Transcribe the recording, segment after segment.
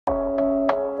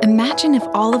Imagine if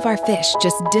all of our fish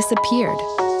just disappeared.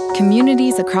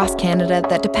 Communities across Canada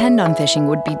that depend on fishing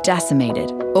would be decimated.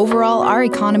 Overall, our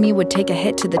economy would take a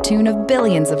hit to the tune of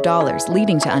billions of dollars,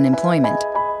 leading to unemployment.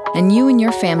 And you and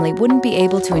your family wouldn't be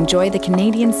able to enjoy the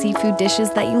Canadian seafood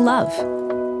dishes that you love.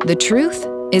 The truth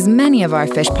is, many of our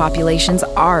fish populations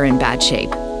are in bad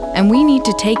shape, and we need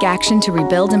to take action to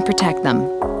rebuild and protect them.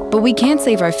 But we can't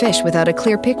save our fish without a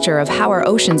clear picture of how our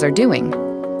oceans are doing.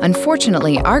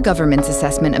 Unfortunately, our government's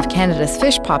assessment of Canada's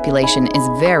fish population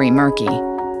is very murky.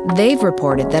 They've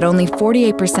reported that only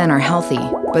 48% are healthy,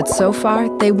 but so far,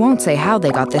 they won't say how they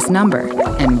got this number,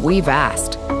 and we've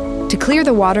asked. To clear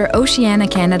the water, Oceana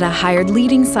Canada hired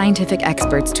leading scientific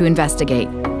experts to investigate,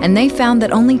 and they found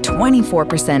that only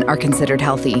 24% are considered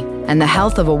healthy, and the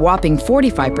health of a whopping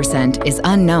 45% is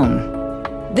unknown.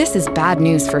 This is bad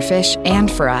news for fish and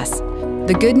for us.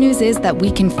 The good news is that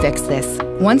we can fix this.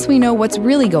 Once we know what's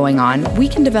really going on, we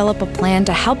can develop a plan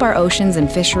to help our oceans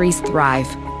and fisheries thrive.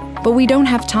 But we don't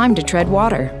have time to tread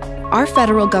water. Our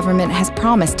federal government has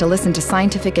promised to listen to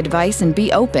scientific advice and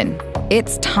be open.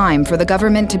 It's time for the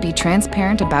government to be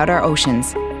transparent about our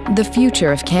oceans. The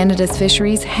future of Canada's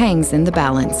fisheries hangs in the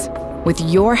balance. With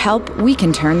your help, we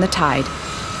can turn the tide.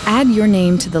 Add your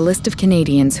name to the list of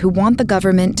Canadians who want the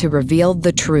government to reveal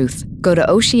the truth. Go to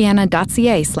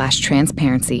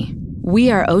oceana.ca/transparency. We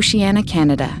are Oceana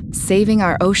Canada, saving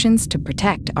our oceans to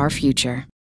protect our future.